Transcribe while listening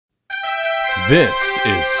This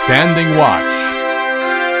is Standing Watch.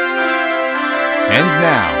 And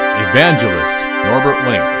now, Evangelist Norbert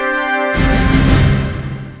Link.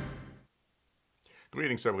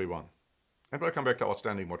 Greetings, everyone, and welcome back to our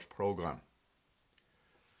Standing Watch program.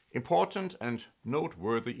 Important and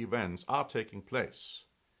noteworthy events are taking place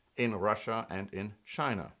in Russia and in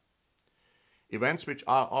China. Events which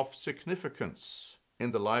are of significance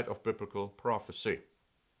in the light of biblical prophecy.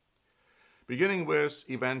 Beginning with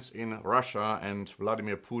events in Russia and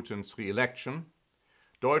Vladimir Putin's re-election,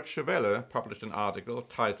 Deutsche Welle published an article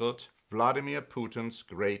titled Vladimir Putin's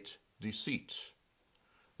Great Deceit.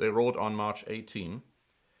 They wrote on March 18,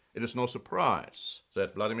 "It is no surprise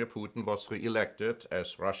that Vladimir Putin was re-elected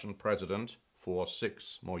as Russian president for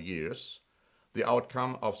 6 more years. The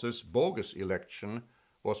outcome of this bogus election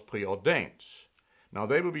was preordained." Now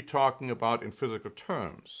they will be talking about in physical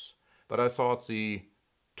terms, but I thought the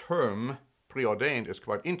term preordained is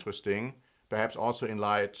quite interesting, perhaps also in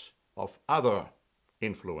light of other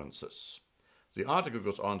influences. The article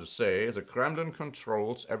goes on to say the Kremlin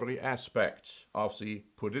controls every aspect of the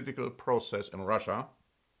political process in Russia,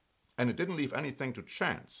 and it didn't leave anything to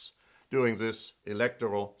chance during this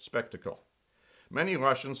electoral spectacle. Many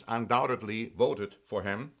Russians undoubtedly voted for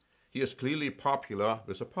him. He is clearly popular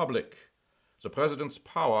with the public. The president's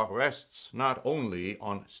power rests not only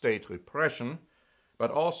on state repression, but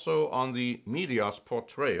also on the media's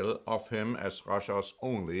portrayal of him as Russia's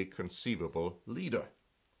only conceivable leader.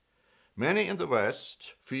 Many in the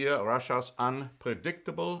West fear Russia's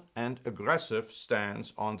unpredictable and aggressive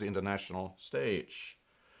stance on the international stage.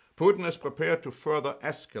 Putin is prepared to further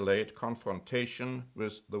escalate confrontation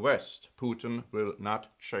with the West. Putin will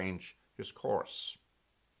not change his course.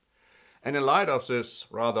 And in light of this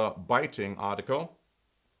rather biting article,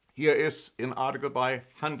 here is an article by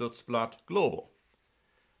Handelsblatt Global,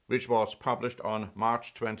 which was published on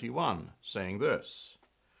March 21, saying this: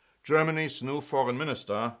 Germany's new foreign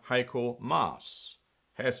minister, Heiko Maas,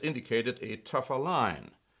 has indicated a tougher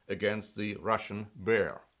line against the Russian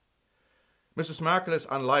bear. Mrs. Merkel is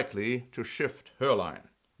unlikely to shift her line.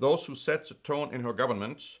 Those who set the tone in her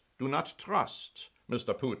government do not trust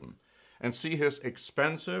Mr. Putin and see his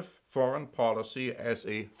expensive foreign policy as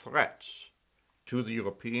a threat to the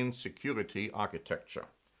European security architecture.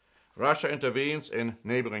 Russia intervenes in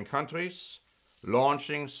neighboring countries,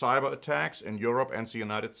 launching cyber attacks in Europe and the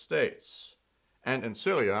United States. And in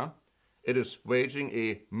Syria, it is waging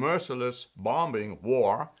a merciless bombing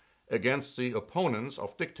war against the opponents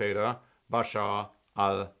of dictator Bashar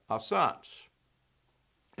al-Assad.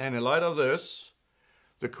 And in light of this,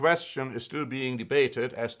 the question is still being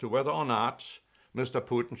debated as to whether or not Mr.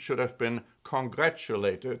 Putin should have been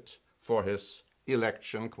congratulated for his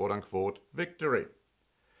election, quote-unquote, victory.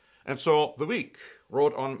 And so The Week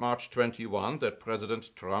wrote on March 21 that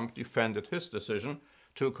President Trump defended his decision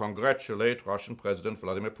to congratulate Russian President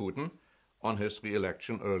Vladimir Putin on his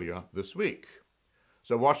re-election earlier this week.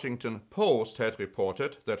 The Washington Post had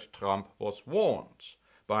reported that Trump was warned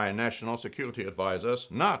by national security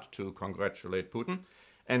advisors not to congratulate Putin,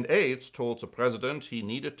 and aides told the president he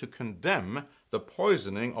needed to condemn the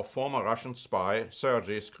poisoning of former Russian spy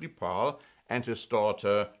Sergei Skripal and his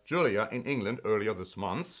daughter Julia in England earlier this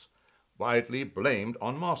month, widely blamed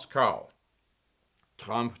on Moscow.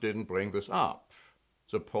 Trump didn't bring this up,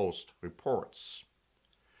 the Post reports.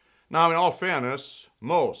 Now, in all fairness,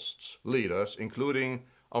 most leaders, including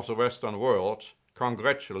of the Western world,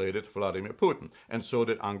 congratulated Vladimir Putin, and so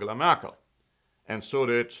did Angela Merkel, and so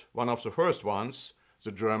did one of the first ones,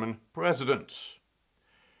 the German president.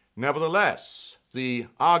 Nevertheless, the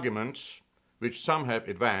argument which some have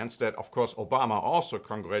advanced that, of course, Obama also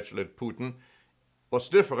congratulated Putin was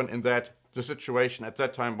different in that the situation at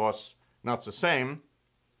that time was not the same,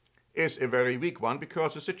 is a very weak one,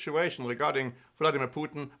 because the situation regarding Vladimir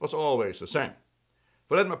Putin was always the same.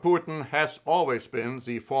 Vladimir Putin has always been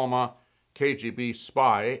the former KGB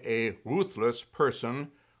spy, a ruthless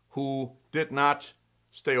person who did not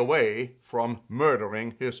stay away from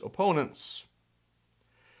murdering his opponents.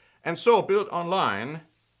 And so Bild Online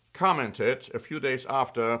commented a few days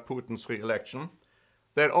after Putin's re-election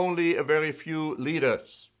that only a very few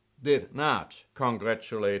leaders did not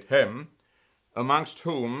congratulate him, amongst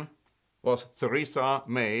whom was Theresa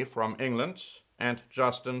May from England and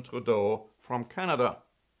Justin Trudeau from Canada.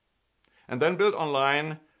 And then Bild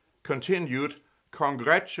Online continued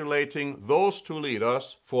congratulating those two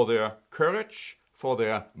leaders for their courage, for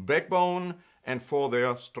their backbone, and for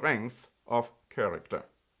their strength of character.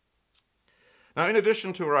 Now, in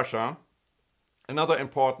addition to Russia, another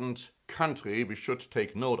important country we should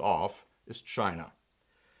take note of is China.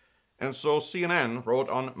 And so CNN wrote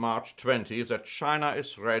on March 20 that China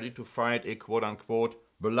is ready to fight a quote-unquote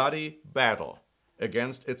bloody battle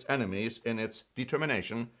against its enemies in its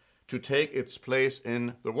determination to take its place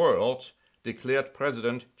in the world, declared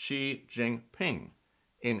President Xi Jinping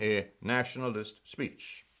in a nationalist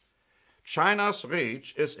speech. China's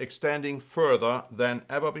reach is extending further than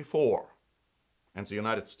ever before, and the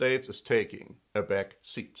United States is taking a back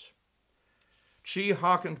seat. Xi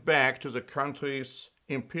harkened back to the country's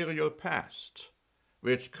imperial past,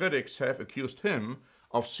 which critics have accused him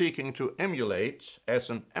of seeking to emulate as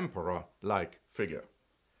an emperor-like figure.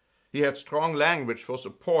 He had strong language for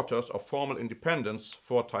supporters of formal independence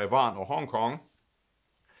for Taiwan or Hong Kong,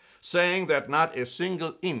 saying that not a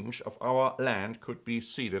single inch of our land could be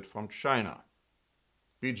ceded from China.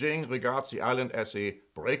 Beijing regards the island as a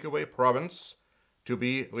breakaway province to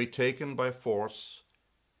be retaken by force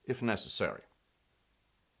if necessary.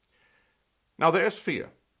 Now there is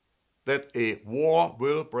fear that a war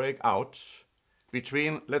will break out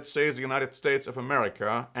between, let's say, the United States of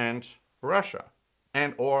America and Russia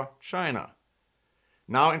and or China.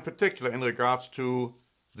 Now in particular in regards to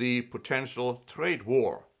the potential trade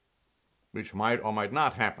war, which might or might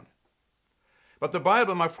not happen. But the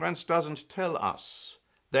Bible, my friends, doesn't tell us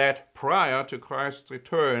that prior to Christ's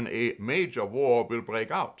return a major war will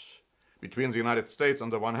break out between the United States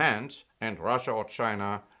on the one hand and Russia or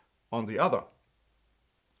China on the other.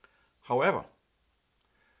 However,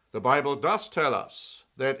 the Bible does tell us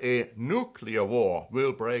that a nuclear war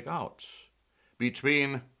will break out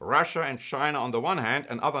between Russia and China on the one hand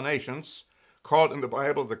and other nations called in the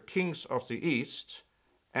Bible the kings of the East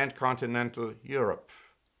and continental Europe.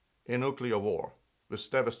 A nuclear war with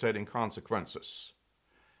devastating consequences.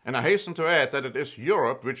 And I hasten to add that it is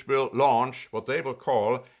Europe which will launch what they will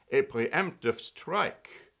call a preemptive strike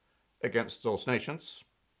against those nations,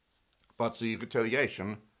 but the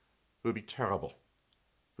retaliation will be terrible,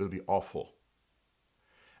 will be awful.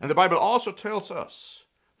 And the Bible also tells us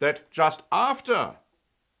that just after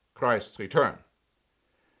Christ's return,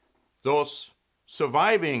 those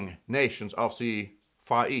surviving nations of the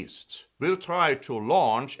Far East will try to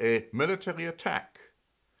launch a military attack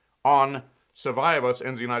on survivors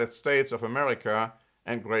in the United States of America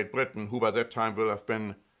and Great Britain, who by that time will have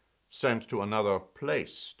been sent to another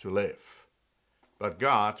place to live. But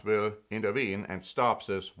God will intervene and stop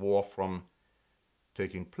this war from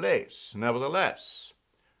taking place. Nevertheless,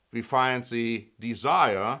 we find the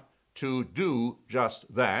desire to do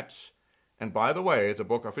just that. And by the way, the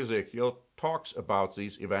book of Ezekiel talks about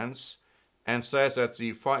these events and says that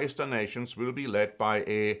the Far Eastern nations will be led by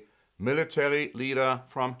a military leader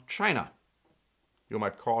from China. You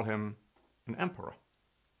might call him an emperor.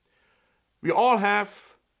 We all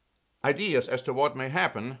have ideas as to what may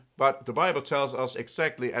happen, but the Bible tells us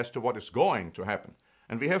exactly as to what is going to happen.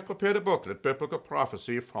 And we have prepared a booklet, Biblical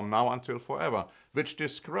Prophecy from Now Until Forever, which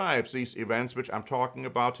describes these events which I'm talking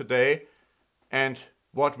about today and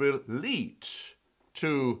what will lead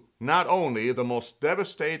to not only the most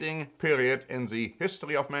devastating period in the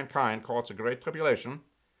history of mankind called the Great Tribulation,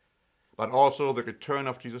 but also the return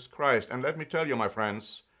of Jesus Christ. And let me tell you, my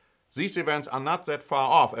friends, these events are not that far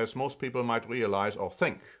off as most people might realize or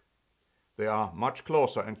think. They are much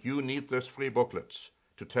closer, and you need this free booklet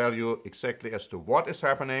to tell you exactly as to what is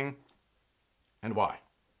happening and why.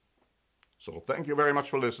 So thank you very much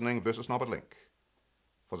for listening. This is Norbert Link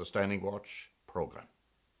for the Standing Watch program.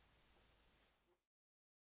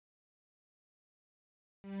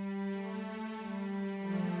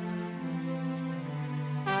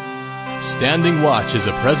 Standing Watch is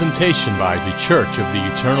a presentation by the Church of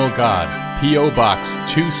the Eternal God, P.O. Box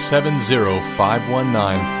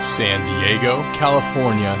 270519, San Diego,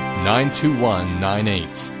 California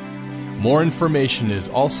 92198. More information is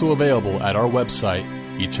also available at our website,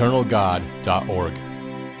 eternalgod.org.